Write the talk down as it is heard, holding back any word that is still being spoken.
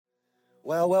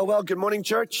Well. Good morning,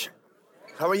 church.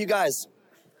 How are you guys?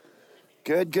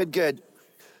 Good.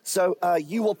 So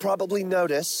you will probably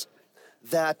notice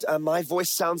that my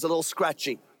voice sounds a little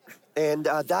scratchy. And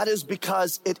that is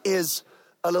because it is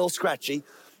a little scratchy.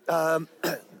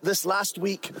 This last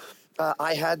week,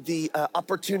 I had the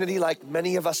opportunity, like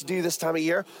many of us do this time of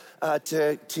year,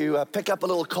 to pick up a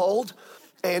little cold.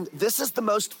 And this is the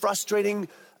most frustrating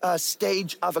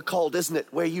stage of a cold, isn't it?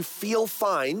 Where you feel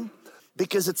fine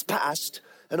because it's past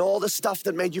and all the stuff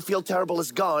that made you feel terrible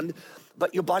is gone,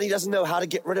 but your body doesn't know how to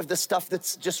get rid of the stuff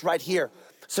that's just right here.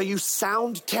 So you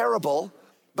sound terrible,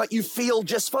 but you feel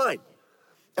just fine.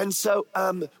 And so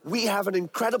we have an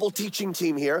incredible teaching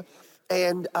team here.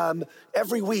 And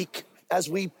every week as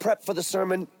we prep for the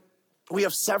sermon, we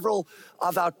have several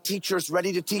of our teachers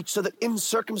ready to teach so that in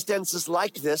circumstances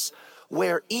like this,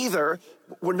 where either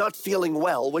we're not feeling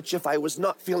well, which if I was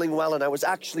not feeling well and I was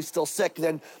actually still sick,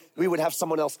 then we would have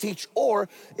someone else teach. Or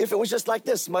if it was just like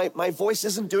this, my voice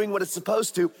isn't doing what it's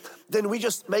supposed to, then we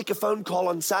just make a phone call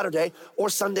on Saturday or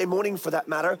Sunday morning for that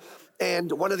matter,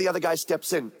 and one of the other guys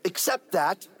steps in. Except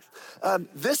that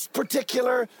this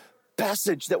particular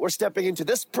passage that we're stepping into,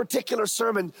 this particular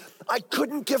sermon, I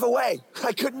couldn't give away.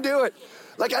 I couldn't do it.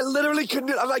 Like I literally couldn't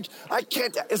do it. I'm like, I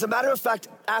can't. As a matter of fact,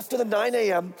 after the 9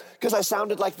 a.m., because I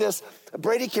sounded like this,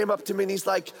 Brady came up to me and he's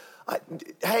like,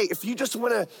 hey, if you just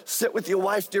want to sit with your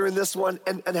wife during this one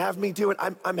and have me do it,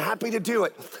 I'm happy to do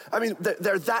it. I mean,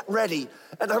 they're that ready.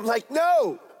 And I'm like,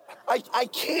 no, I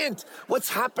can't. What's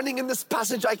happening in this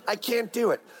passage, I can't do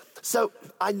it. So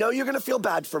I know you're going to feel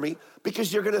bad for me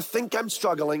because you're going to think I'm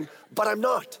struggling, but I'm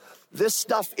not. This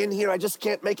stuff in here, I just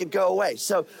can't make it go away.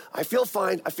 So I feel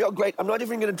fine. I feel great. I'm not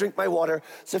even going to drink my water.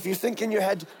 So if you think in your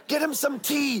head, get him some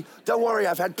tea. Don't worry,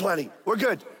 I've had plenty. We're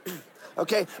good.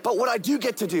 Okay? But what I do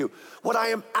get to do, what I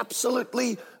am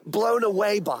absolutely blown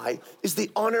away by is the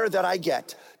honor that I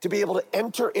get to be able to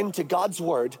enter into God's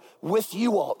word with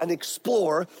you all and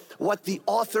explore what the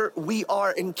author we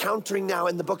are encountering now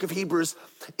in the book of Hebrews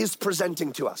is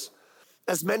presenting to us.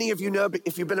 As many of you know,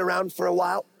 if you've been around for a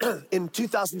while, in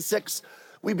 2006,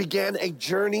 we began a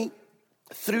journey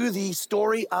through the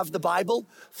story of the Bible,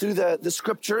 through the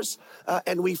scriptures,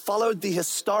 and we followed the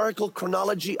historical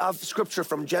chronology of scripture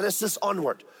from Genesis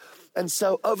onward. And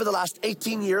so over the last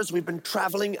 18 years, we've been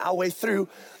traveling our way through,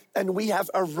 and we have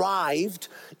arrived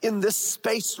in this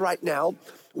space right now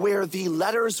where the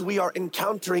letters we are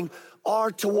encountering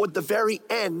are toward the very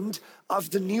end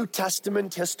of the New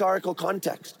Testament historical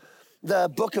context.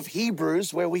 The book of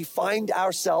Hebrews, where we find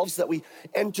ourselves that we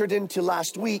entered into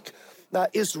last week,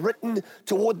 is written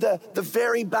toward the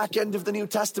very back end of the New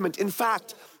Testament. In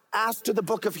fact, after the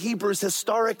book of Hebrews,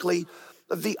 historically,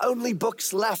 the only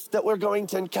books left that we're going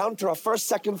to encounter are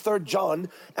 1st, 2nd, 3rd John,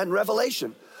 and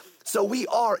Revelation. So we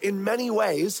are, in many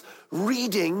ways,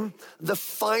 reading the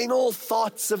final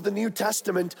thoughts of the New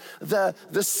Testament, the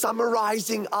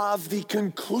summarizing of, the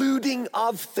concluding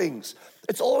of things.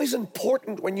 It's always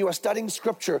important when you are studying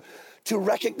scripture to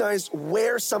recognize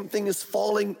where something is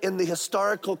falling in the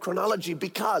historical chronology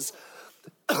because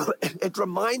it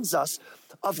reminds us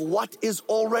of what is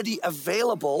already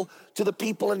available to the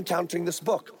people encountering this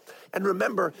book. And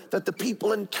remember that the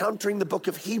people encountering the book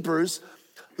of Hebrews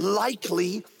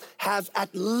likely have at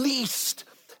least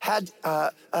had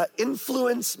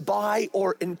influence by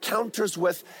or encounters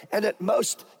with, and at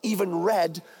most even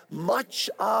read much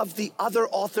of the other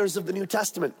authors of the New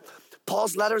Testament.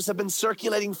 Paul's letters have been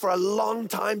circulating for a long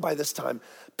time by this time.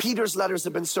 Peter's letters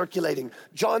have been circulating.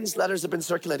 John's letters have been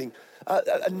circulating.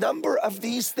 A number of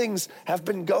these things have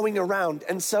been going around.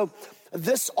 And so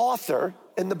this author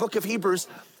in the book of Hebrews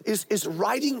is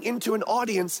writing into an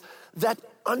audience that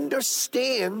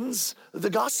understands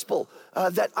the gospel,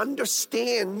 that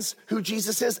understands who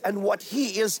Jesus is, and what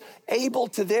he is able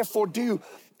to therefore do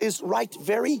is write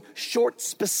very short,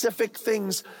 specific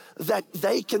things that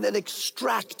they can then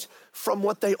extract from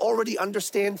what they already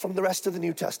understand from the rest of the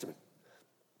New Testament.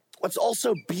 What's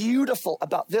also beautiful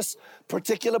about this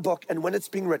particular book and when it's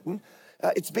being written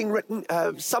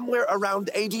somewhere around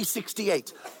AD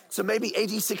 68. So maybe AD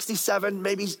 67,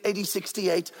 maybe AD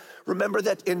 68. Remember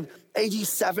that in AD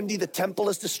 70, the temple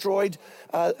is destroyed.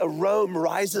 Rome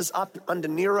rises up under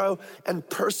Nero and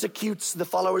persecutes the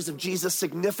followers of Jesus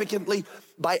significantly.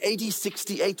 By AD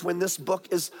 68, when this book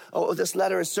this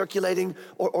letter is circulating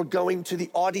or going to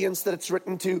the audience that it's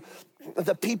written to,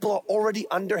 the people are already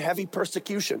under heavy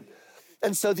persecution.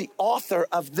 And so the author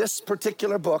of this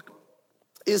particular book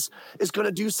is going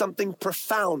to do something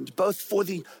profound, both for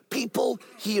the people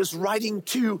he is writing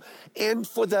to and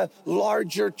for the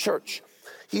larger church.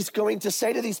 he's going to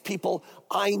say to these people,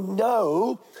 I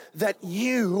know that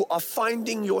you are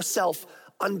finding yourself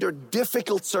under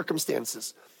difficult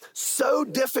circumstances. So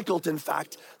difficult, in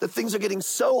fact, that things are getting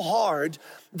so hard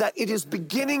that it is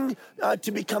beginning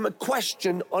to become a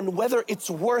question on whether it's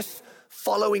worth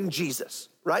following Jesus,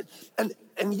 right?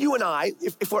 And you and I,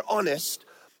 if we're honest,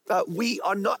 we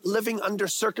are not living under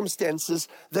circumstances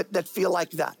that feel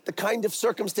like that. The kind of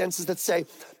circumstances that say,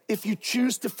 if you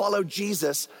choose to follow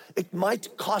Jesus, it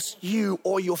might cost you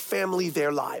or your family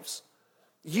their lives.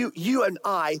 You and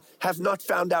I have not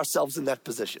found ourselves in that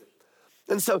position.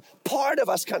 And so part of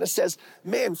us kind of says,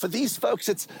 man, for these folks,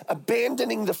 it's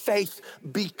abandoning the faith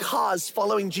because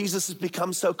following Jesus has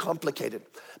become so complicated.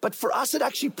 But for us, it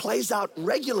actually plays out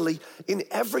regularly in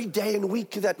every day and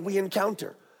week that we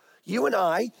encounter. You and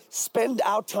I spend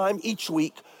our time each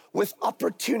week with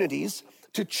opportunities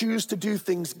to choose to do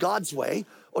things God's way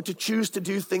or to choose to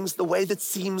do things the way that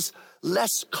seems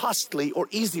less costly or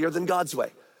easier than God's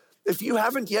way. If you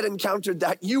haven't yet encountered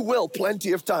that, you will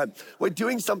plenty of time, where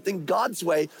doing something God's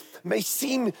way may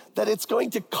seem that it's going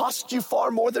to cost you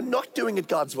far more than not doing it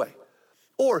God's way.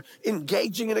 Or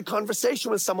engaging in a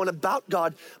conversation with someone about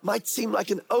God might seem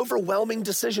like an overwhelming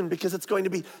decision because it's going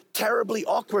to be terribly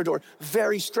awkward or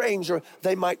very strange, or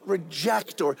they might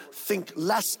reject or think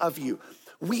less of you.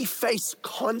 We face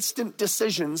constant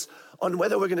decisions on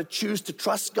whether we're going to choose to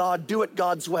trust God, do it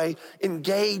God's way,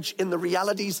 engage in the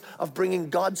realities of bringing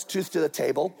God's truth to the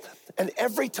table. And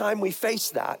every time we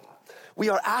face that, we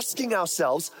are asking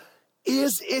ourselves,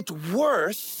 is it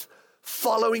worth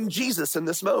following Jesus in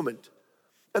this moment?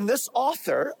 And this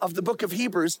author of the book of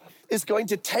Hebrews is going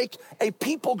to take a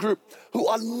people group who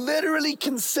are literally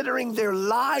considering their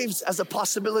lives as a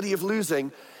possibility of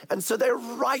losing. And so they're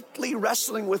rightly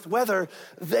wrestling with whether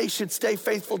they should stay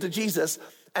faithful to Jesus.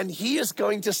 And he is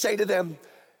going to say to them,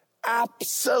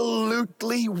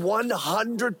 absolutely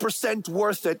 100%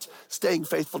 worth it staying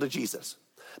faithful to Jesus.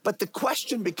 But the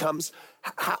question becomes,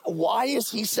 why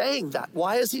is he saying that?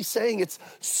 Why is he saying it's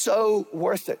so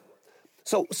worth it?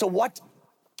 So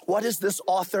what is this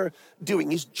author doing?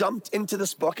 He's jumped into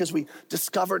this book, as we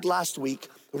discovered last week,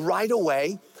 right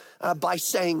away by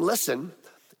saying, listen,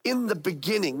 in the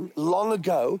beginning, long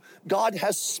ago, God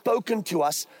has spoken to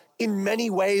us in many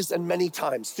ways and many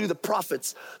times, through the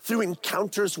prophets, through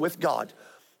encounters with God.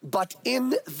 But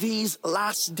in these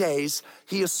last days,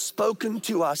 he has spoken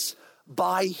to us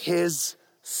by his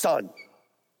Son.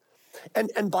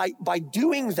 And by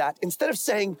doing that, instead of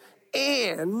saying,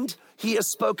 and he has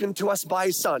spoken to us by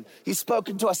his Son. He's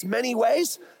spoken to us many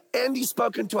ways, and he's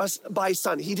spoken to us by his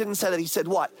Son. He didn't say that. He said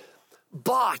what?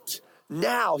 But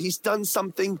now he's done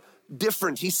something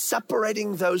different. He's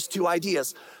separating those two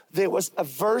ideas. There was a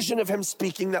version of him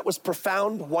speaking that was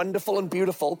profound, wonderful, and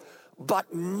beautiful,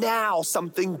 but now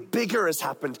something bigger has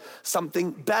happened,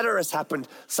 something better has happened,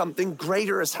 something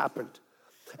greater has happened.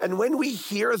 And when we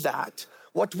hear that,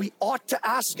 what we ought to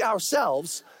ask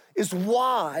ourselves is,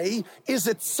 why is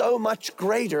it so much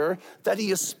greater that he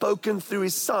has spoken through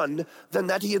his Son than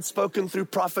that he had spoken through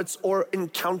prophets or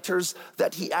encounters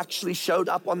that he actually showed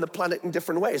up on the planet in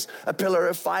different ways? A pillar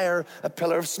of fire, a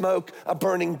pillar of smoke, a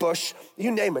burning bush, you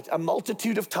name it, a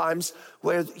multitude of times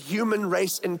where the human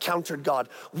race encountered God.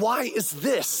 Why is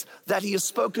this that he has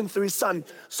spoken through his Son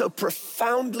so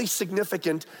profoundly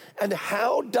significant? And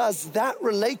how does that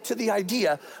relate to the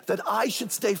idea that I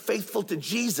should stay faithful to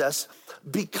Jesus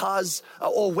because,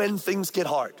 or when things get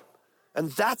hard?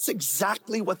 And that's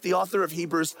exactly what the author of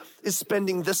Hebrews is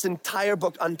spending this entire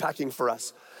book unpacking for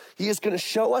us. He is going to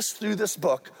show us through this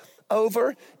book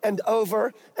over and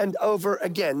over and over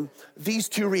again these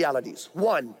two realities.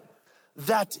 One,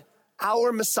 that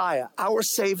our Messiah, our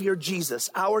Savior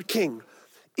Jesus, our King,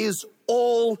 is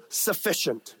all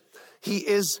sufficient. He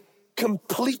is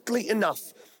completely enough.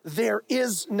 There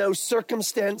is no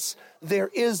circumstance,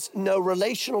 there is no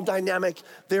relational dynamic,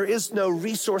 there is no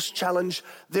resource challenge,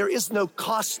 there is no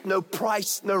cost, no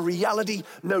price, no reality,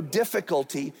 no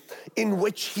difficulty in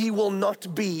which he will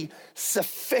not be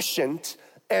sufficient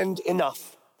and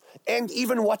enough. And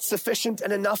even what sufficient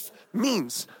and enough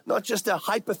means, not just a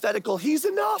hypothetical, he's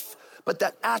enough, but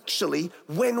that actually,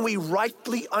 when we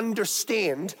rightly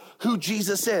understand who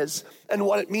Jesus is and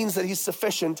what it means that he's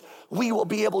sufficient, we will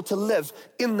be able to live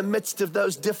in the midst of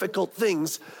those difficult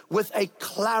things with a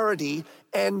clarity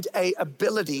and a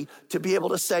ability to be able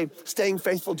to say, staying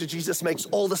faithful to Jesus makes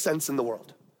all the sense in the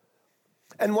world.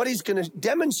 And what he's going to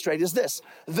demonstrate is this: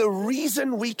 the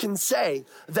reason we can say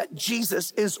that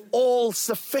Jesus is all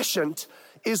sufficient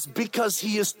is because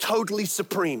he is totally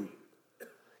supreme.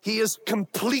 He is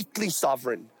completely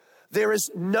sovereign. There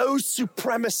is no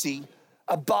supremacy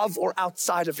above or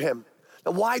outside of him.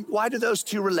 Now, why do those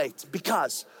two relate?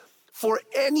 Because for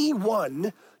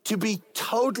anyone to be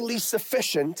totally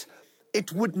sufficient,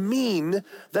 it would mean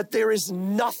that there is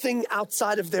nothing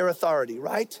outside of their authority,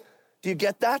 right? Do you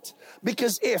get that?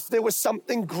 Because if there was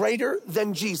something greater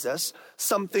than Jesus,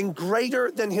 something greater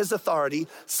than his authority,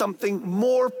 something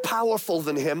more powerful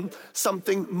than him,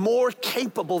 something more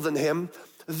capable than him,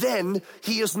 then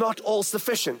he is not all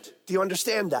sufficient. Do you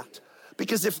understand that?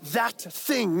 Because if that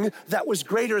thing that was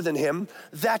greater than him,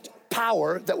 that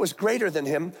power that was greater than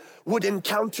him would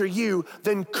encounter you,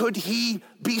 then could he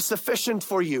be sufficient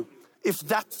for you if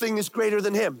that thing is greater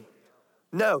than him?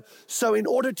 No. So in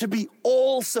order to be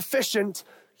all sufficient,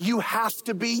 you have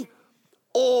to be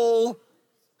all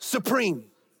supreme.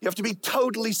 You have to be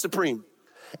totally supreme.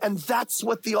 And that's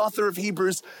what the author of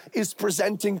Hebrews is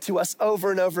presenting to us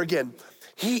over and over again.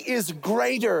 He is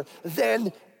greater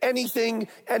than anything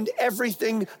and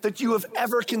everything that you have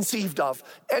ever conceived of,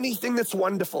 anything that's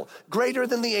wonderful, greater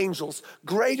than the angels,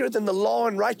 greater than the law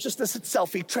and righteousness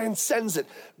itself. He transcends it,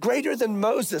 greater than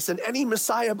Moses and any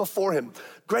Messiah before him,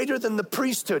 greater than the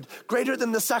priesthood, greater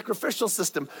than the sacrificial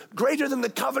system, greater than the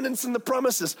covenants and the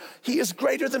promises. He is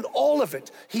greater than all of it.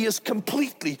 He is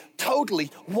completely, totally,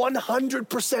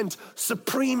 100%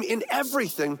 supreme in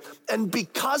everything. And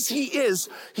because he is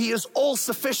all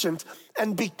sufficient.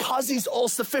 And because he's all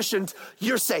sufficient,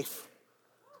 you're safe.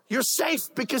 You're safe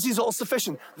because he's all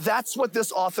sufficient. That's what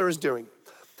this author is doing.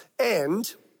 And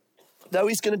though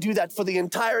he's going to do that for the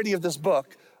entirety of this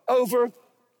book, over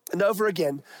and over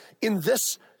again, in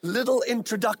this little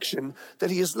introduction that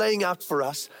he is laying out for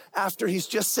us, after he's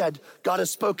just said, God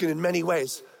has spoken in many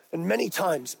ways, and many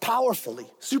times, powerfully,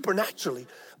 supernaturally.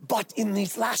 But in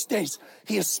these last days,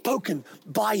 he has spoken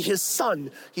by his son.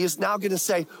 He is now going to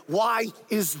say, why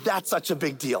is that such a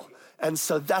big deal? And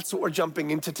so that's what we're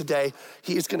jumping into today.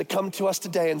 He is going to come to us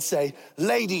today and say,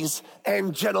 ladies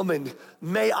and gentlemen,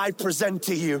 may I present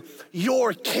to you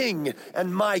your king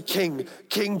and my king,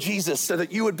 King Jesus, so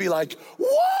that you would be like,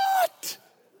 what?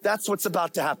 That's what's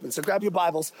about to happen. So grab your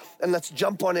Bibles and let's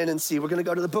jump on in and see. We're going to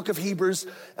go to the book of Hebrews,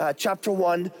 chapter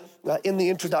 1, in the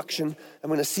introduction. I'm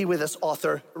going to see where this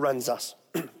author runs us.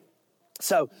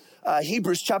 So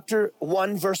Hebrews chapter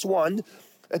 1, verse 1,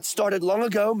 it started long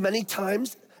ago, many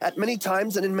times,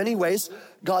 and in many ways,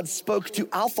 God spoke to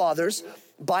our fathers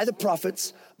by the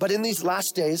prophets, but in these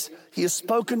last days, he has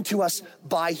spoken to us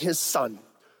by his son,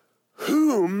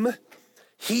 whom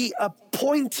he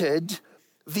appointed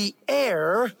the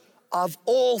heir of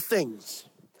all things.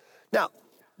 Now,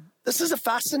 this is a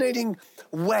fascinating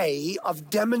way of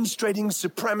demonstrating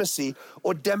supremacy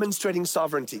or demonstrating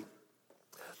sovereignty.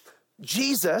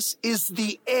 Jesus is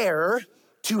the heir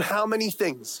to how many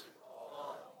things?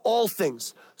 All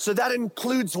things. So that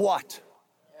includes what?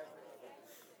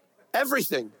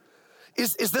 Everything.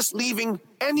 Is this leaving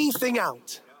anything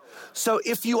out? So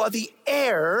if you are the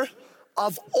heir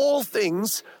of all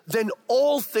things, then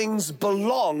all things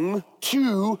belong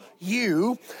to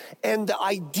you. And the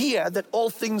idea that all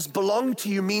things belong to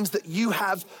you means that you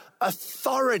have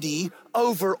authority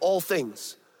over all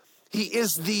things. He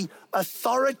is the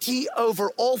authority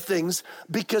over all things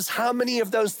because how many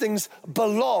of those things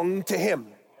belong to him?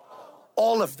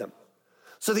 All of them.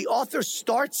 So the author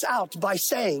starts out by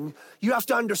saying, you have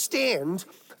to understand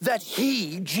that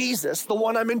he, Jesus, the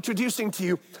one I'm introducing to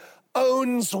you,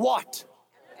 owns what?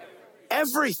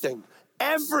 Everything.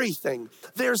 Everything.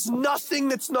 There's nothing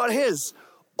that's not his.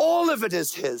 All of it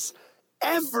is his.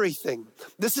 Everything.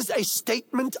 This is a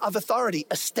statement of authority,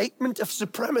 a statement of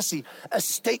supremacy, a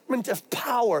statement of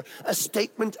power, a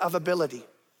statement of ability.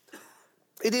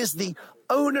 It is the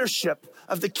ownership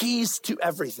of the keys to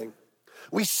everything.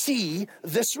 We see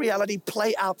this reality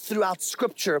play out throughout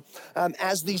Scripture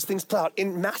as these things play out.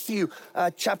 In Matthew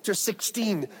chapter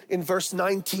 16, in verse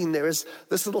 19, there is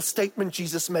this little statement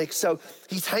Jesus makes. So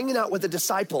he's hanging out with the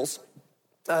disciples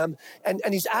and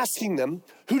he's asking them,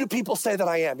 who do people say that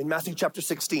I am? In Matthew chapter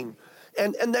 16.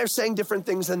 And they're saying different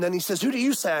things. And then he says, who do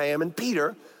you say I am? And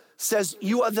Peter says,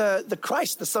 you are the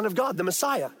Christ, the Son of God, the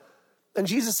Messiah. And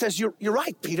Jesus says, you're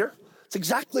right, Peter. It's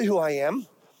exactly who I am.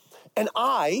 And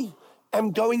I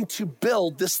am going to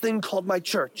build this thing called my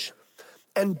church.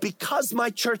 And because my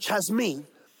church has me,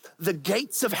 the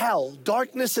gates of hell,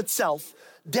 darkness itself,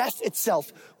 death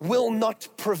itself will not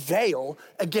prevail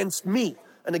against me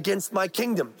and against my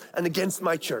kingdom and against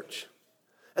my church.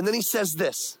 And then he says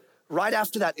this, right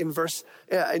after that in verse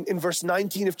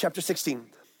 19 of chapter 16.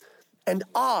 And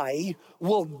I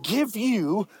will give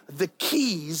you the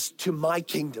keys to my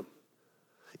kingdom.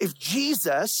 If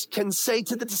Jesus can say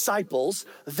to the disciples,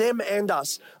 them and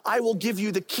us, I will give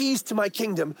you the keys to my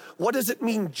kingdom, what does it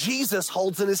mean Jesus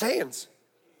holds in his hands?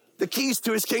 the keys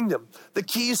to his kingdom, the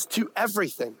keys to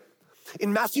everything.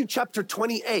 In Matthew chapter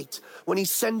 28, when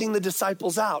he's sending the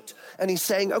disciples out and he's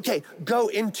saying, okay, go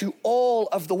into all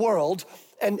of the world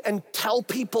and tell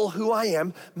people who I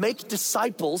am, make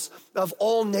disciples of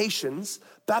all nations,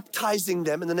 baptizing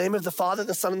them in the name of the Father,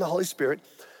 the Son, and the Holy Spirit,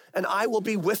 and I will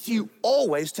be with you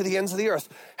always to the ends of the earth.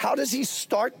 How does he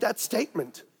start that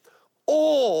statement?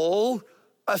 All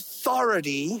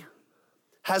authority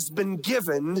has been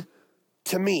given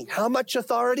to me. How much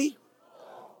authority?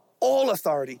 All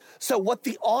authority. So what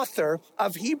the author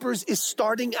of Hebrews is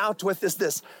starting out with is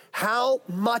this. How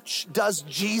much does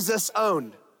Jesus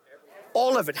own?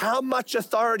 All of it. How much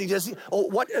authority does he,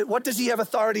 what does he have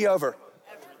authority over?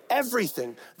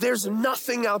 Everything. There's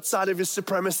nothing outside of his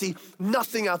supremacy,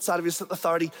 nothing outside of his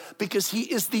authority, because he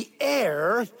is the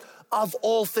heir of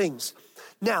all things.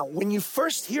 Now, when you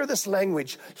first hear this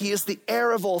language, he is the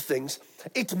heir of all things,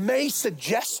 it may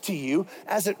suggest to you,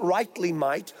 as it rightly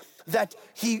might, that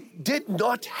he did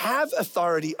not have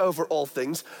authority over all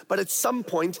things, but at some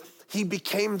point he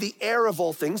became the heir of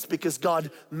all things because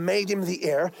God made him the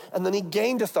heir, and then he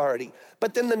gained authority.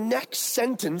 But then the next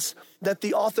sentence that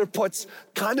the author puts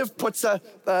kind of puts a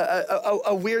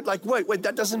weird, like, wait,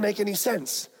 that doesn't make any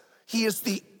sense. He is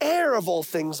the heir of all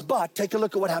things, but take a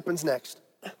look at what happens next.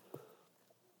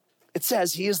 It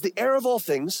says he is the heir of all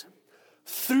things,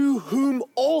 through whom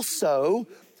also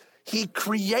he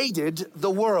created the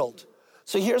world.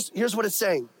 So here's what it's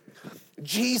saying.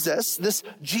 Jesus, this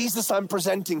Jesus I'm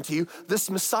presenting to you, this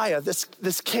Messiah,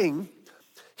 this King,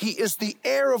 he is the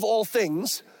heir of all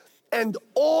things, and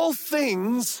all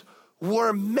things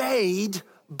were made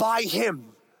by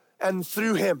him and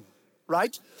through him,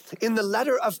 right? In the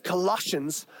letter of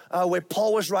Colossians, where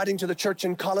Paul was writing to the church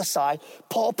in Colossae,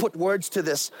 Paul put words to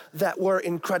this that were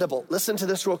incredible. Listen to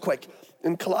this real quick.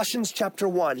 In Colossians chapter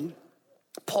 1,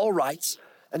 Paul writes,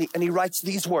 and he writes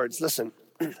these words, listen.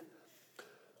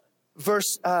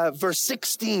 Verse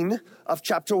 16 of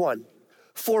chapter 1.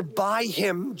 For by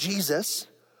him, Jesus,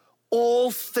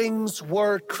 all things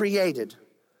were created,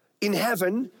 in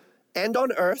heaven and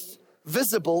on earth,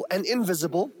 visible and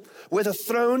invisible, whether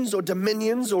thrones or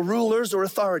dominions or rulers or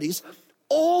authorities.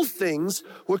 All things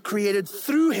were created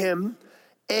through him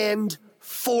and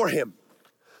for him.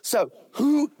 So,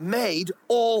 who made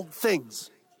all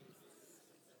things?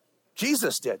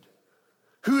 Jesus did.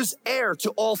 Who's heir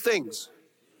to all things?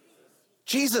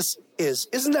 Jesus is.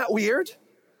 Isn't that weird?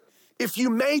 If you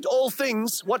made all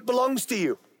things, what belongs to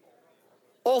you?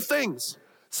 All things.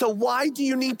 So why do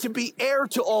you need to be heir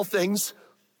to all things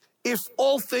if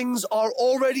all things are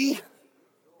already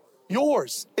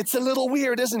yours? It's a little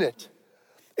weird, isn't it?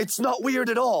 It's not weird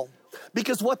at all.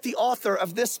 Because what the author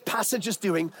of this passage is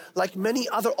doing, like many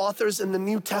other authors in the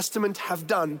New Testament have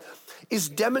done, is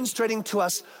demonstrating to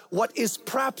us what is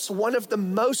perhaps one of the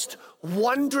most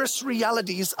wondrous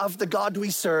realities of the God we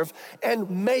serve, and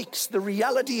makes the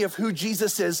reality of who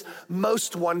Jesus is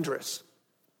most wondrous.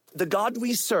 The God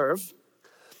we serve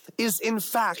is in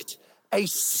fact a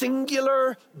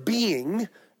singular being,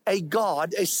 a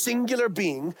God, a singular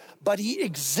being, but he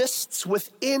exists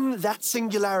within that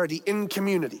singularity in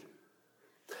community.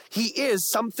 He is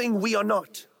something we are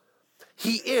not.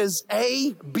 He is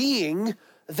a being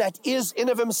that is in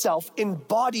of himself,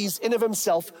 embodies in of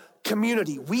himself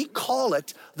community. We call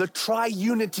it the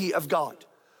triunity of God.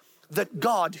 That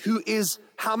God, who is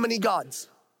how many gods?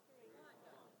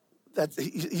 That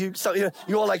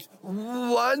you're all like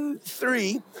 1,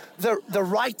 3. The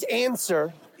right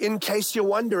answer, in case you're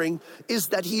wondering, is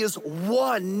that he is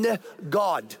one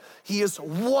God. He is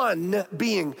one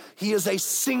being. He is a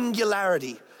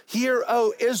singularity. Hear,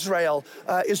 O Israel,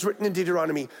 is written in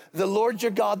Deuteronomy. The Lord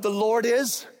your God, the Lord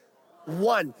is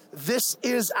one. This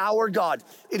is our God.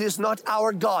 It is not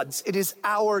our gods. It is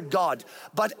our God.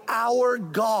 But our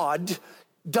God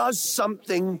does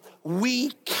something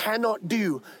we cannot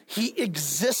do. He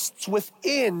exists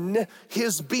within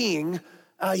his being.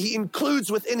 He includes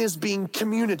within his being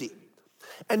community.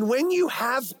 And when you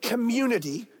have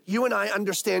community, you and I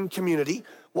understand community.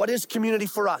 What is community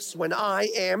for us? When I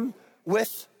am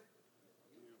with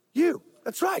you.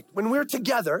 That's right. When we're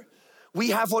together,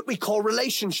 we have what we call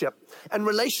relationship. And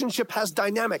relationship has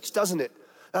dynamics, doesn't it?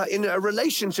 In a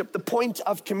relationship, the point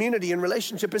of community in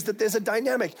relationship is that there's a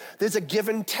dynamic. There's a give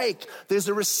and take. There's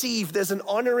a receive. There's an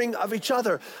honoring of each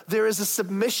other. There is a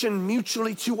submission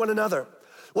mutually to one another.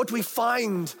 What we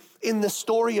find in the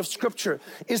story of Scripture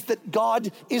is that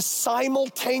God is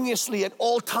simultaneously at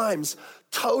all times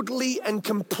totally and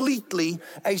completely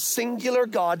a singular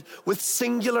God with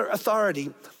singular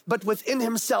authority, but within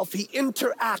himself, he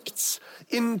interacts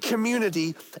in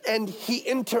community, and he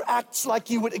interacts like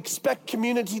you would expect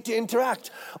community to interact,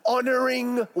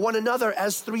 honoring one another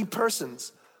as three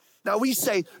persons. Now we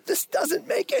say, this doesn't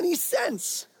make any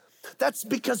sense. That's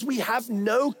because we have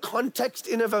no context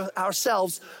in of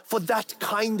ourselves for that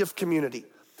kind of community.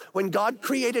 When God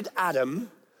created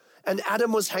Adam, and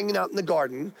Adam was hanging out in the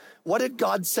garden, what did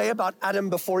God say about Adam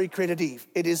before he created Eve?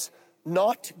 It is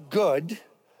not good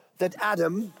that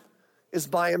Adam is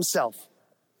by himself,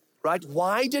 right?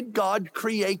 Why did God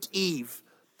create Eve?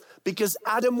 Because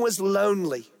Adam was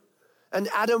lonely, and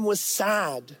Adam was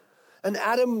sad, and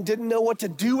Adam didn't know what to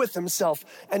do with himself,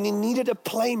 and he needed a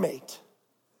playmate.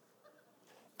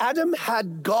 Adam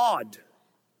had God.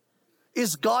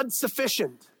 Is God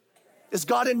sufficient? Is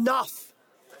God enough?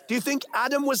 Do you think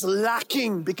Adam was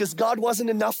lacking because God wasn't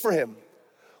enough for him?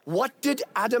 What did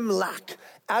Adam lack?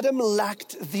 Adam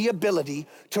lacked the ability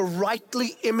to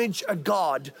rightly image a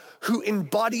God who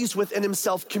embodies within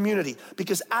himself community,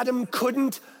 because Adam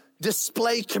couldn't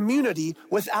display community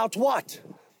without what?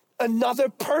 Another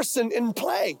person in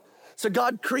play. So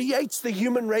God creates the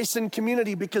human race and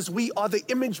community because we are the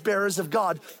image bearers of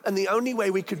God. And the only way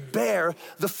we could bear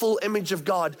the full image of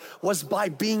God was by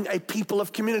being a people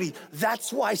of community.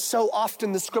 That's why so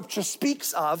often the scripture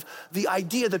speaks of the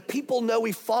idea that people know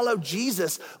we follow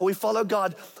Jesus or we follow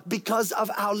God because of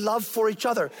our love for each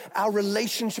other, our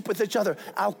relationship with each other,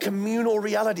 our communal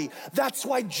reality. That's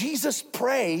why Jesus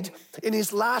prayed in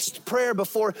his last prayer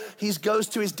before he goes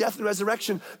to his death and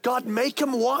resurrection, God, make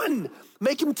them one.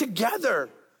 Make them together,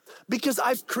 because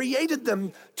I've created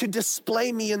them to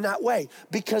display me in that way.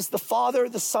 Because the Father,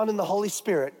 the Son, and the Holy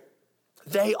Spirit,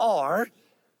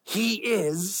 he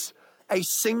is a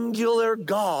singular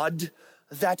God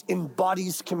that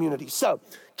embodies community. So,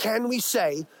 can we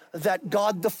say that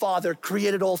God the Father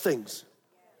created all things?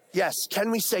 Yes. Can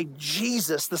we say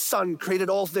Jesus the Son created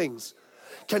all things?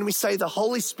 Can we say the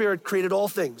Holy Spirit created all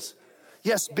things?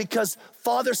 Yes, because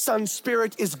Father, Son,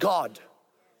 Spirit is God.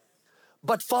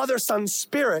 But Father, Son,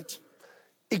 Spirit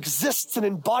exists and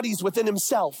embodies within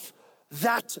himself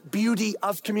that beauty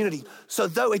of community. So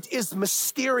though it is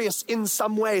mysterious in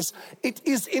some ways, it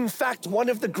is in fact one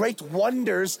of the great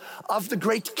wonders of the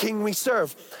great King we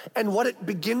serve. And what it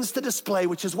begins to display,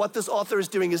 which is what this author is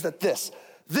doing, is that this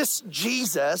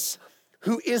Jesus,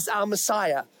 who is our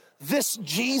Messiah, this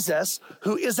Jesus,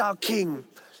 who is our King,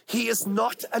 he is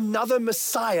not another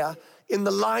Messiah in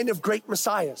the line of great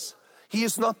Messiahs. He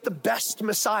is not the best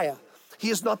Messiah.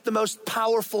 He is not the most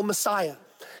powerful Messiah.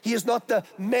 He is not the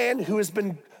man who has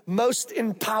been most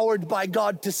empowered by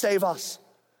God to save us.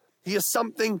 He is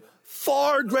something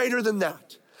far greater than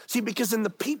that. See, because in the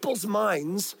people's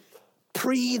minds,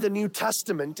 pre the New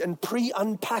Testament and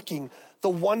pre-unpacking the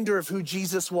wonder of who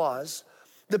Jesus was,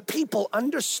 the people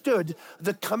understood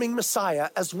the coming Messiah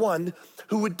as one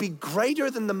who would be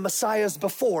greater than the Messiahs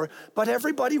before, but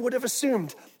everybody would have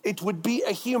assumed it would be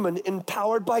a human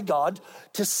empowered by God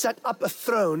to set up a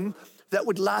throne that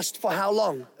would last for how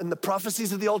long? In the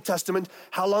prophecies of the Old Testament,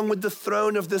 how long would the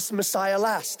throne of this Messiah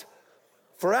last?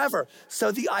 Forever.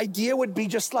 So the idea would be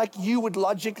just like you would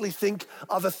logically think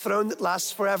of a throne that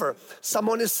lasts forever.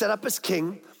 Someone is set up as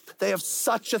king. They have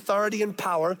such authority and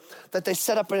power that they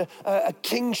set up a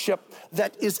kingship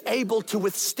that is able to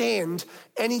withstand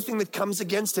anything that comes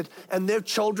against it. And their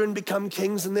children become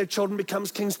kings, and their children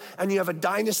becomes kings, and you have a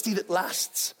dynasty that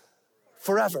lasts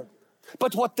forever.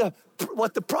 But what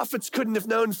the prophets couldn't have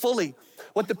known fully,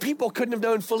 what the people couldn't have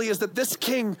known fully, is that this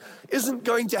king isn't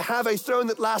going to have a throne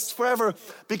that lasts forever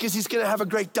because he's going to have a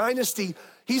great dynasty.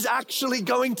 He's actually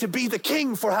going to be the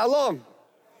king for how long?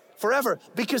 Forever,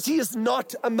 because he is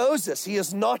not a Moses. He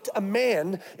is not a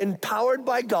man empowered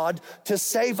by God to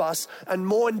save us and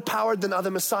more empowered than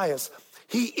other messiahs.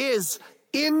 He is,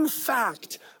 in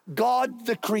fact, God,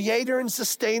 the creator and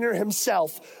sustainer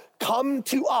himself, come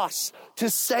to us to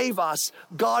save us.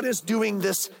 God is doing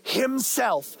this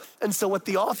himself. And so what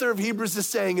the author of Hebrews is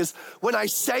saying is, when I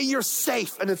say you're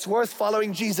safe and it's worth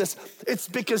following Jesus, it's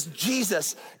because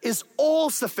Jesus is all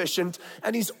sufficient,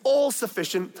 and he's all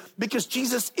sufficient because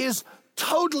Jesus is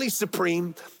totally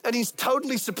supreme, and he's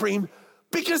totally supreme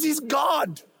because he's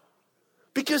God,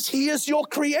 because he is your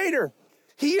creator.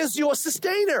 He is your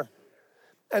sustainer.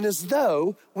 And as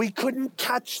though we couldn't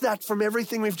catch that from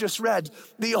everything we've just read,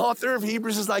 the author of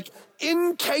Hebrews is like,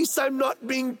 in case I'm not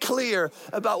being clear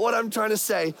about what I'm trying to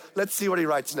say, let's see what he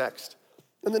writes next.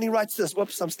 And then he writes this.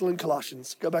 Whoops, I'm still in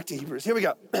Colossians. Go back to Hebrews. Here we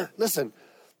go. Listen.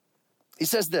 He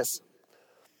says this.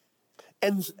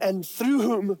 And through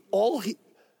whom all he,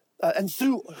 and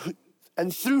through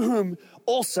and through whom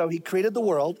also he created the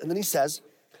world. And then he says,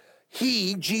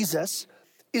 he, Jesus,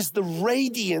 is the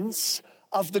radiance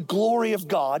of the glory of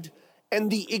God and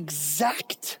the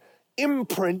exact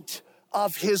imprint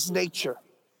of his nature.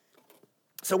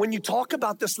 So when you talk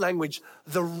about this language,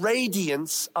 the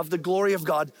radiance of the glory of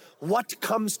God, what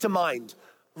comes to mind?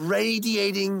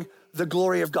 Radiating the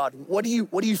glory of God. What do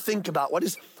you think about? What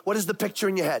is the picture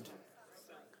in your head?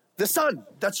 The sun.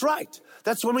 That's right.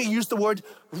 That's when we use the word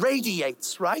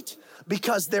radiates, right?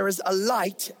 Because there is a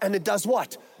light and it does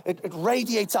what? It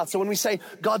radiates out. So when we say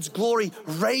God's glory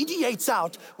radiates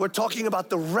out, we're talking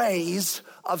about the rays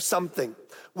of something.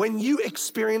 When you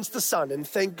experience the sun, and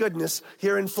thank goodness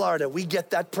here in Florida, we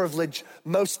get that privilege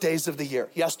most days of the year.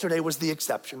 Yesterday was the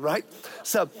exception, right?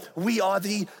 So we are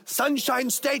the sunshine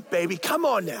state, baby. Come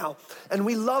on now. And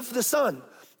we love the sun.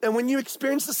 And when you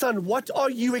experience the sun, what are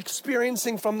you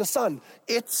experiencing from the sun?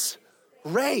 It's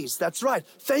rays. That's right.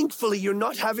 Thankfully, you're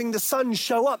not having the sun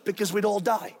show up because we'd all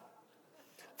die.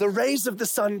 The rays of the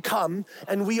sun come,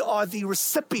 and we are the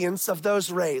recipients of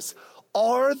those rays.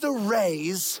 Are the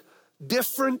rays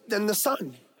different than the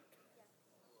sun?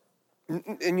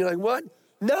 And you're like, what?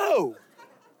 No.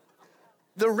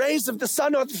 The rays of the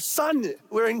sun are the sun.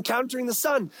 We're encountering the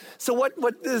sun. So what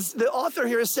the author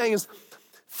here is saying is,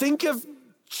 think of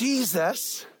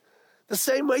Jesus the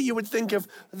same way you would think of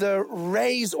the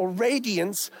rays or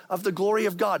radiance of the glory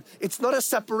of God. It's not a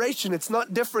separation. It's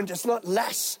not different. It's not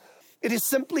less. It is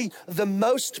simply the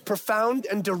most profound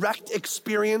and direct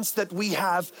experience that we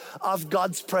have of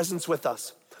God's presence with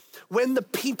us. When the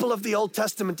people of the Old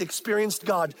Testament experienced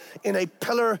God in a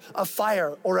pillar of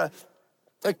fire or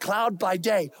a cloud by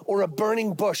day or a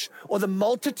burning bush or the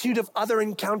multitude of other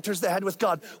encounters they had with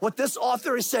God, what this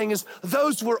author is saying is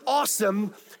those were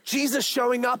awesome. Jesus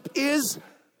showing up is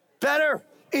better.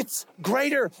 It's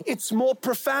greater. It's more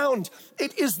profound.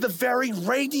 It is the very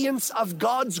radiance of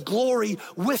God's glory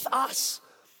with us.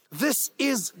 This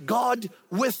is God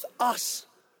with us.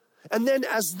 And then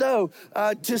as though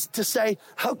to say,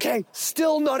 okay,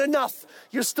 still not enough.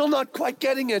 You're still not quite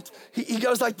getting it. He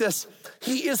goes like this.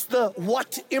 He is the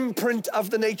what imprint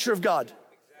of the nature of God?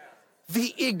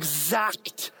 The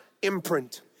exact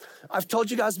imprint. I've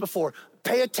told you guys before,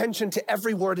 pay attention to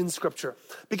every word in Scripture,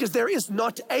 because there is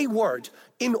not a word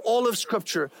in all of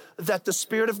Scripture that the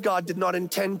Spirit of God did not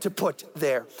intend to put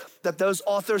there, that those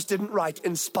authors didn't write,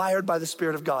 inspired by the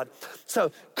Spirit of God.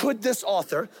 So could this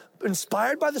author,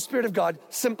 inspired by the Spirit of God,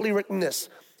 simply written this?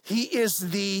 He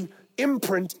is the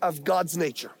imprint of God's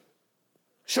nature.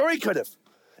 Sure, he could have.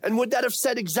 And would that have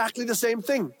said exactly the same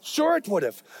thing? Sure, it would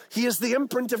have. He is the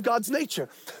imprint of God's nature.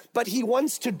 But he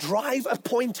wants to drive a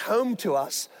point home to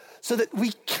us so that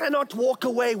we cannot walk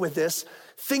away with this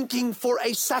thinking for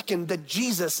a second that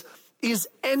Jesus is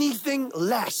anything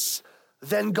less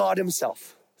than God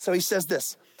himself. So he says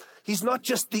this, he's not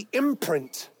just the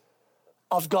imprint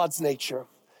of God's nature.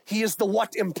 He is the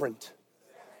what imprint?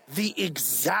 The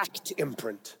exact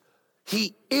imprint.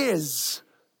 He is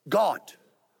God.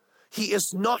 He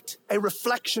is not a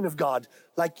reflection of God.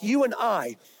 Like you and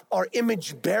I are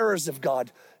image bearers of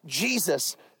God.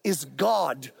 Jesus is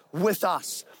God with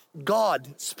us.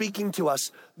 God speaking to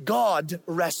us. God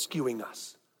rescuing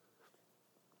us.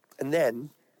 And then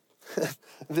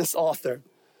this author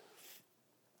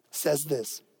says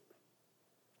this.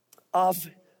 Of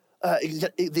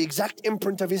the exact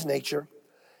imprint of his nature.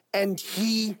 And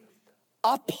he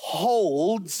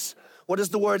upholds. What does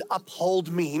the word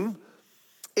uphold mean?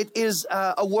 It is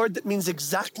a word that means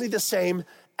exactly the same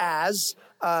as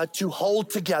to hold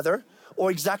together, or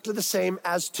exactly the same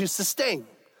as to sustain.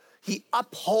 He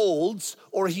upholds,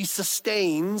 or he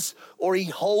sustains, or he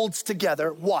holds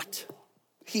together what?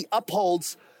 He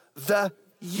upholds the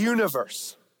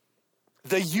universe.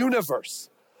 The universe.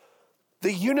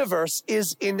 The universe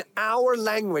is, in our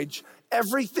language,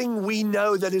 everything we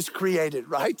know that is created,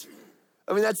 right?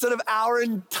 I mean, that's sort of our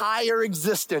entire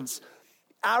existence.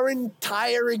 Our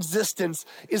entire existence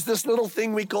is this little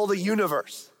thing we call the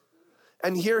universe.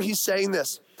 And here he's saying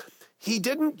this. He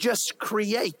didn't just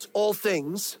create all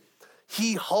things.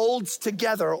 He holds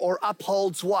together or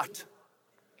upholds what?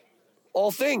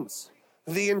 All things.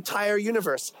 The entire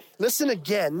universe. Listen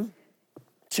again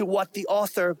to what the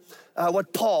author,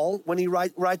 what Paul, when he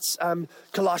writes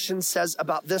Colossians, says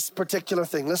about this particular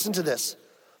thing. Listen to this.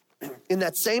 In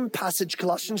that same passage,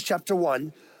 Colossians chapter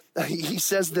 1, he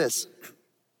says this.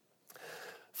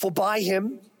 For by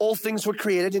him, all things were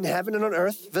created in heaven and on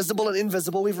earth, visible and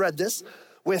invisible. We've read this.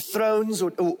 Whether thrones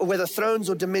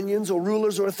or dominions or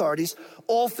rulers or authorities,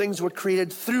 all things were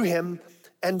created through him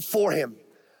and for him.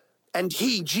 And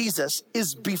he, Jesus,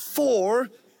 is before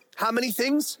how many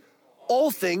things?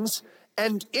 All things.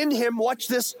 And in him, watch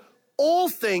this, all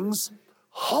things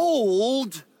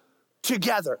hold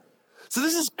together. So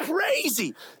this is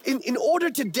crazy. In order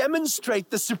to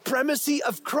demonstrate the supremacy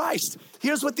of Christ,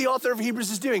 here's what the author of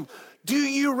Hebrews is doing. Do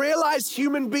you realize,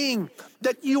 human being,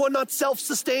 that you are not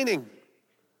self-sustaining?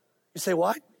 You say,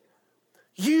 what?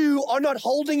 You are not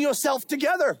holding yourself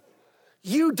together.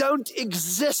 You don't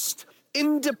exist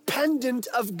independent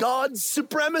of God's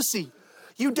supremacy.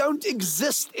 You don't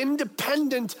exist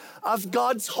independent of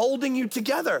God's holding you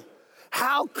together.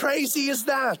 How crazy is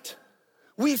that?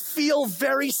 We feel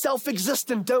very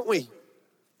self-existent, don't we?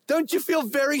 Don't you feel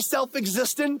very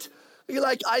self-existent? You're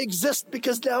like, I exist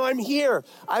because now I'm here.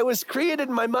 I was created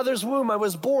in my mother's womb. I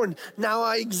was born. Now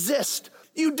I exist.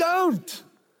 You don't.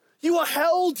 You are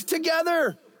held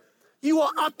together. You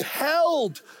are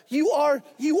upheld. You are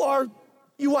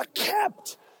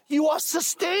kept. You are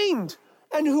sustained.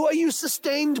 And who are you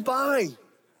sustained by?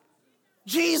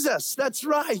 Jesus, that's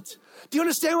right. Do you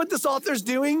understand what this author's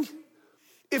doing?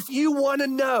 If you want to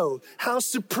know how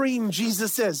supreme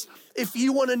Jesus is, if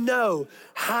you want to know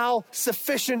how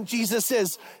sufficient Jesus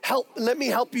is, let me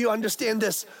help you understand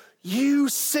this. You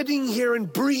sitting here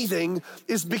and breathing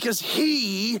is because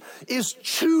he is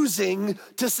choosing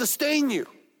to sustain you.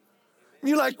 And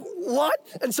you're like, what?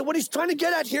 And so what he's trying to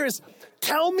get at here is,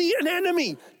 tell me an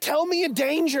enemy, tell me a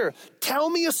danger, tell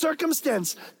me a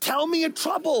circumstance, tell me a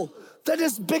trouble that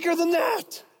is bigger than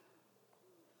that.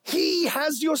 He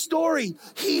has your story.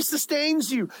 He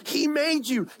sustains you. He made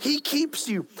you. He keeps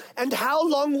you. And how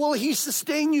long will he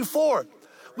sustain you for?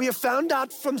 We have found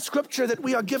out from scripture that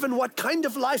we are given what kind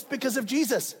of life because of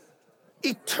Jesus?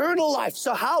 Eternal life.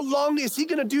 So how long is he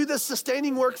going to do this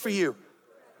sustaining work for you?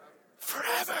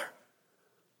 Forever.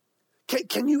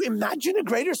 Can you imagine a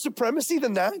greater supremacy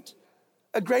than that?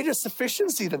 A greater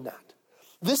sufficiency than that?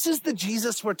 This is the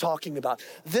Jesus we're talking about.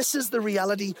 This is the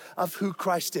reality of who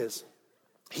Christ is.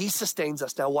 He sustains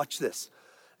us. Now watch this.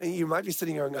 And you might be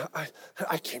sitting here going,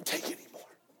 I can't take it anymore.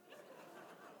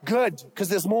 Good, because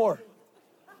there's more.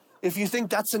 If you think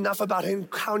that's enough about him,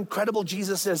 how incredible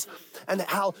Jesus is, and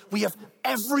how we have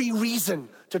every reason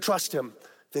to trust him,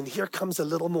 then here comes a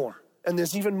little more. And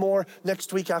there's even more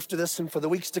next week after this and for the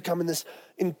weeks to come in this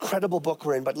incredible book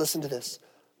we're in. But listen to this.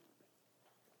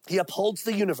 He upholds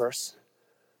the universe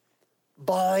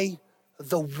by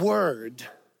the word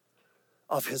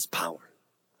of his power.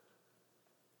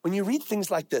 When you read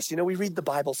things like this, we read the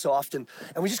Bible so often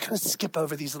and we just kind of skip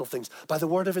over these little things. By the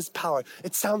word of his power.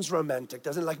 It sounds romantic,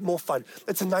 doesn't it? Like more fun.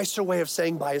 It's a nicer way of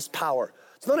saying by his power.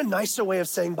 It's not a nicer way of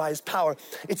saying by his power.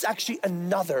 It's actually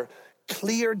another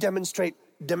clear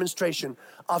demonstration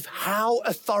of how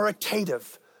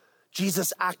authoritative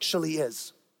Jesus actually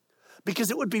is.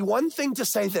 Because it would be one thing to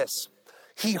say this.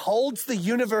 He holds the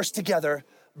universe together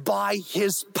by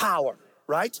his power,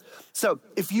 right? So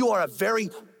if you are a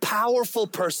very powerful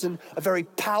person, a very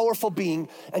powerful being,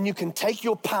 and you can take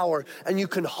your power and you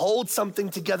can hold something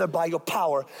together by your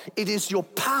power, it is your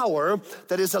power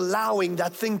that is allowing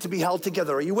that thing to be held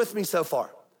together. Are you with me so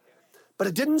far? But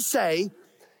it didn't say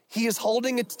he is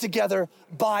holding it together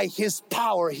by his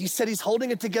power. He said he's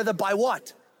holding it together by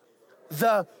what?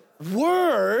 The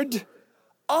word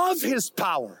of his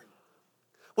power.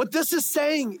 What this is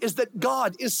saying is that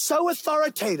God is so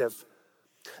authoritative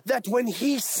that when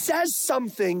he says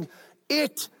something,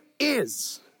 it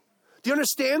is. Do you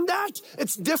understand that?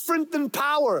 It's different than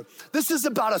power. This is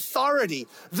about authority.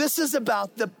 This is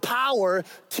about the power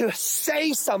to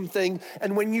say something.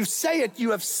 And when you say it,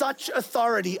 you have such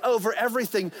authority over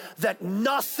everything that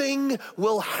nothing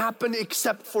will happen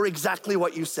except for exactly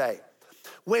what you say.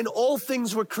 When all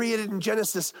things were created in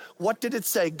Genesis, what did it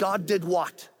say? God did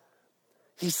what?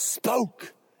 He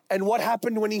spoke. And what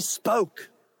happened when he spoke?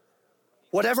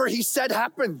 Whatever he said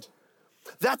happened.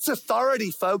 That's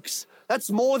authority, folks.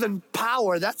 That's more than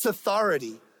power. That's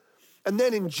authority. And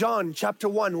then in John chapter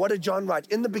 1, what did John write?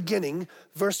 In the beginning,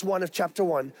 verse 1 of chapter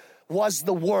 1, was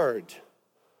the Word.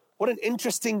 What an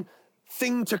interesting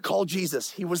thing to call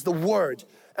Jesus. He was the Word.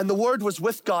 And the Word was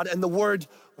with God, and the Word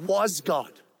was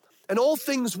God. And all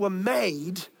things were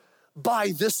made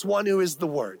by this one who is the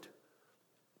Word.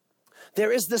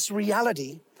 There is this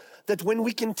reality that when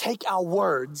we can take our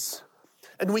words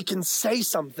and we can say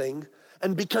something,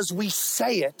 and because we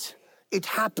say it, it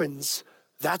happens,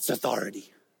 that's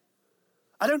authority.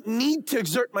 I don't need to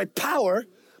exert my power.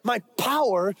 My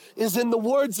power is in the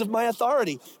words of my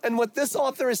authority. And what this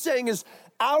author is saying is,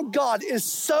 our God is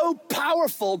so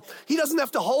powerful, he doesn't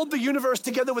have to hold the universe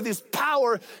together with his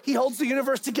power. He holds the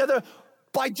universe together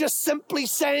by just simply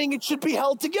saying it should be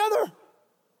held together.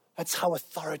 That's how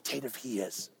authoritative he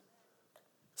is.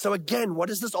 So again,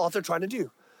 what is this author trying to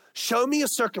do? Show me a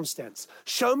circumstance.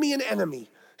 Show me an enemy.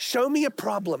 Show me a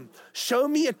problem. Show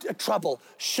me a trouble.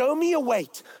 Show me a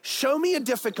weight. Show me a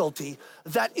difficulty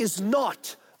that is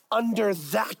not under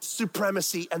that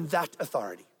supremacy and that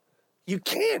authority. You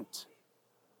can't,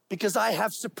 because I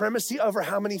have supremacy over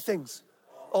how many things?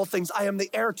 All things. I am the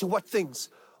heir to what things?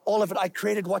 All of it. I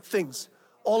created what things?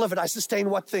 All of it. I sustain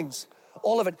what things?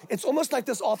 All of it. It's almost like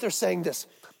this author saying this.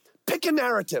 Pick a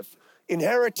narrative.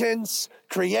 Inheritance,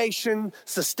 creation,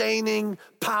 sustaining,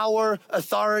 power,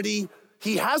 authority.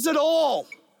 He has it all.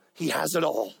 He has it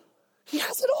all. He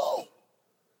has it all.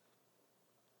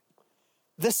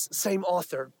 This same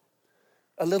author,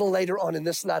 a little later on in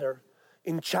this letter,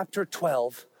 in chapter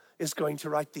 12, is going to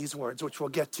write these words, which we'll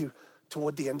get to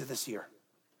toward the end of this year.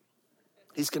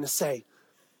 He's going to say,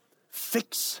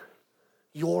 fix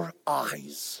your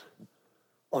eyes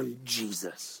on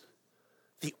Jesus,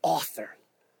 the author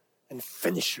and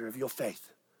finisher of your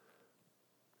faith,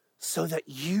 so that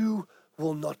you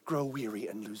will not grow weary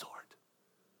and lose heart.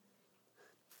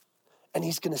 And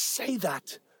he's going to say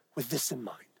that with this in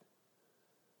mind.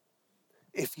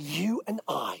 If you and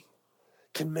I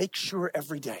can make sure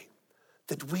every day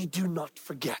that we do not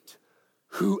forget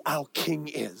who our King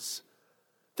is,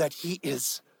 that he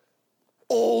is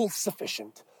all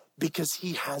sufficient, because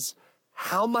he has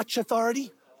how much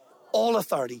authority? All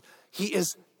authority. He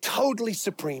is totally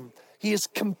supreme. He is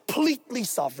completely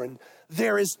sovereign.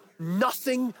 There is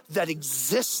nothing that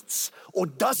exists or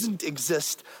doesn't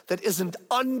exist that isn't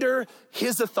under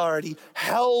his authority,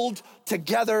 held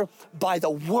together by the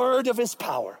word of his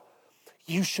power.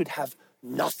 You should have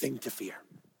nothing to fear.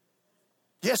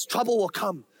 Yes, trouble will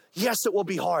come. Yes, it will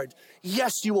be hard.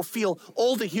 Yes, you will feel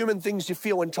all the human things you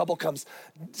feel when trouble comes.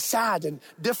 Sad and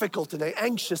difficult and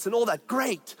anxious and all that.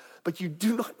 Great. But you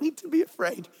do not need to be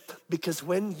afraid, because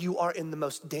when you are in the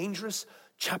most dangerous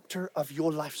chapter of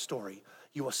your life story,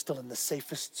 you are still in the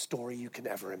safest story you can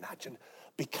ever imagine,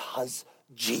 because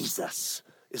Jesus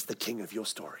is the King of your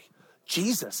story.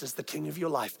 Jesus is the King of your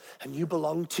life, and you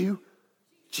belong to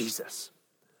Jesus.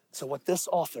 So what this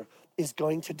author is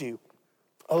going to do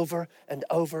over and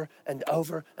over and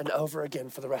over and over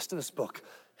again for the rest of this book,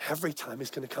 every time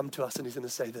he's going to come to us and he's going to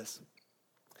say this.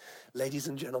 Ladies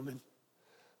and gentlemen,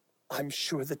 I'm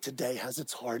sure that today has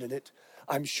its heart in it.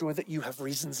 I'm sure that you have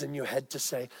reasons in your head to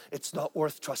say, it's not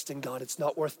worth trusting God. It's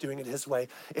not worth doing it his way.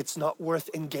 It's not worth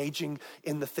engaging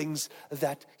in the things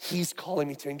that he's calling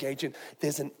me to engage in.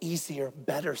 There's an easier,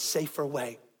 better, safer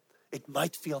way. It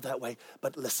might feel that way,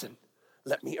 but listen,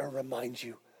 let me remind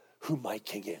you who my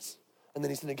King is. And then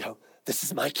he's going to go, this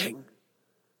is my King.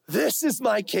 This is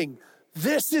my King.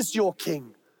 This is your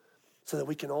King. So that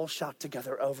we can all shout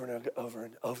together over and over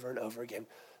and over and over again.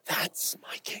 That's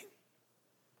my King.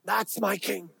 That's my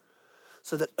King.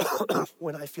 So that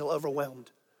when I feel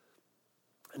overwhelmed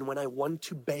and when I want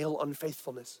to bail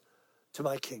unfaithfulness to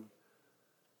my King,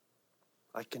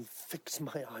 I can fix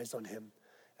my eyes on him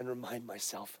and remind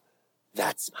myself,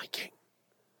 that's my King.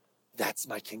 That's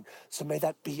my King. So may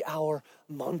that be our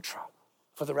mantra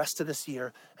for the rest of this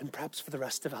year and perhaps for the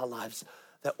rest of our lives.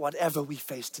 That whatever we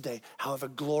face today, however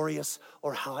glorious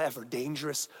or however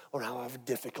dangerous or however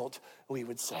difficult, we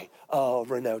would say, oh,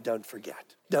 Renaud, don't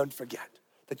forget. Don't forget.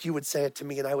 That you would say it to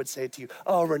me and I would say it to you.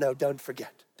 Oh, Renaud, don't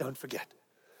forget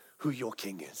who your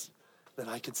King is. That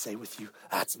I could say with you,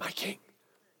 that's my King.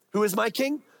 Who is my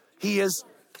King? He is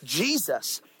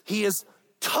Jesus. He is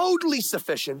totally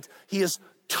sufficient. He is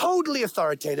totally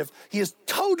authoritative. He is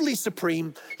totally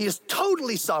supreme. He is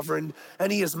totally sovereign,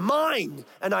 and he is mine,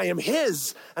 and I am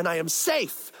his, and I am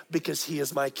safe because he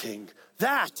is my King.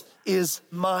 That is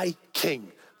my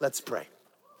King. Let's pray.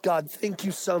 God, thank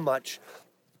you so much.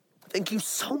 Thank you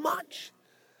so much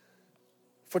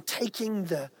for taking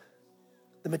the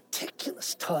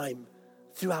meticulous time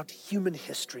throughout human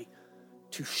history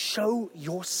to show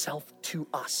yourself to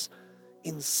us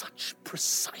in such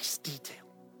precise detail.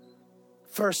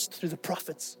 First, through the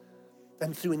prophets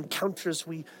and through encounters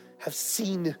we have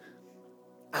seen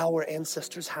our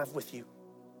ancestors have with you,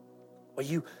 where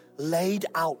you laid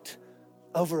out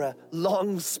over a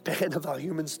long span of our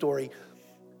human story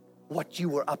what you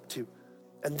were up to,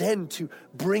 and then to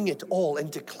bring it all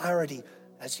into clarity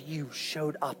as you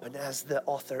showed up. And as the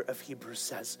author of Hebrews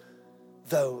says,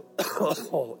 though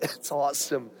it's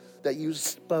awesome that you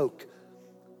spoke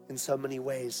in so many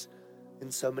ways,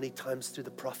 in so many times through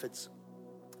the prophets,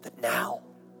 that now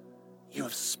you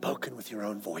have spoken with your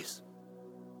own voice.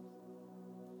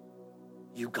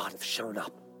 You, God, have shown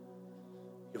up.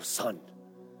 Your Son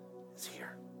is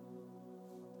here.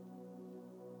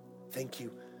 Thank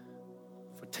you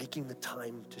for taking the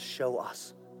time to show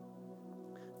us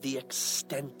the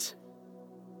extent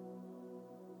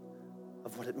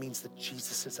of what it means that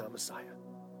Jesus is our Messiah,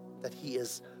 that he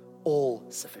is all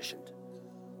sufficient,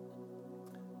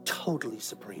 totally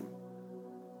supreme,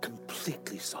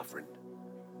 completely sovereign,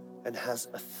 and has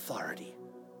authority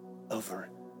over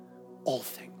all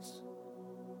things.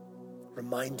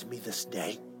 Remind me this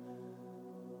day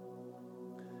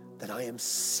that I am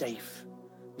safe,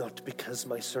 not because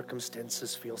my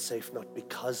circumstances feel safe, not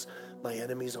because my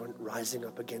enemies aren't rising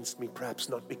up against me, perhaps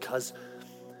not because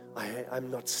I'm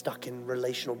not stuck in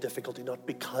relational difficulty, not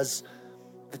because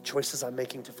the choices I'm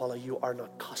making to follow you are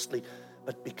not costly,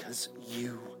 but because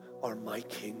you are my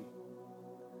King.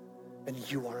 And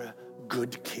you are a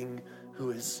good King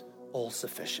who is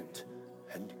all-sufficient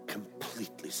and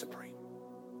completely supreme.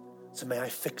 So may I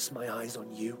fix my eyes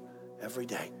on you every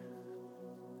day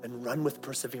and run with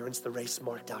perseverance the race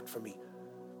marked out for me,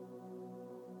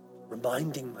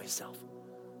 reminding myself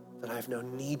that I have no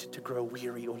need to grow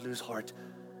weary or lose heart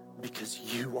because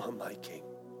you are my King.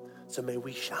 So may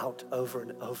we shout over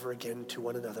and over again to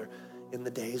one another in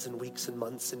the days and weeks and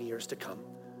months and years to come,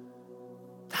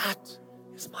 that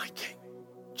is my King,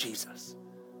 Jesus.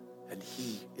 And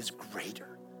he is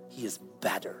greater. He is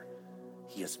better.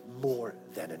 He is more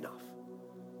than enough.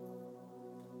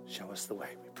 Show us the way,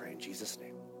 we pray in Jesus'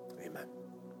 name. Amen.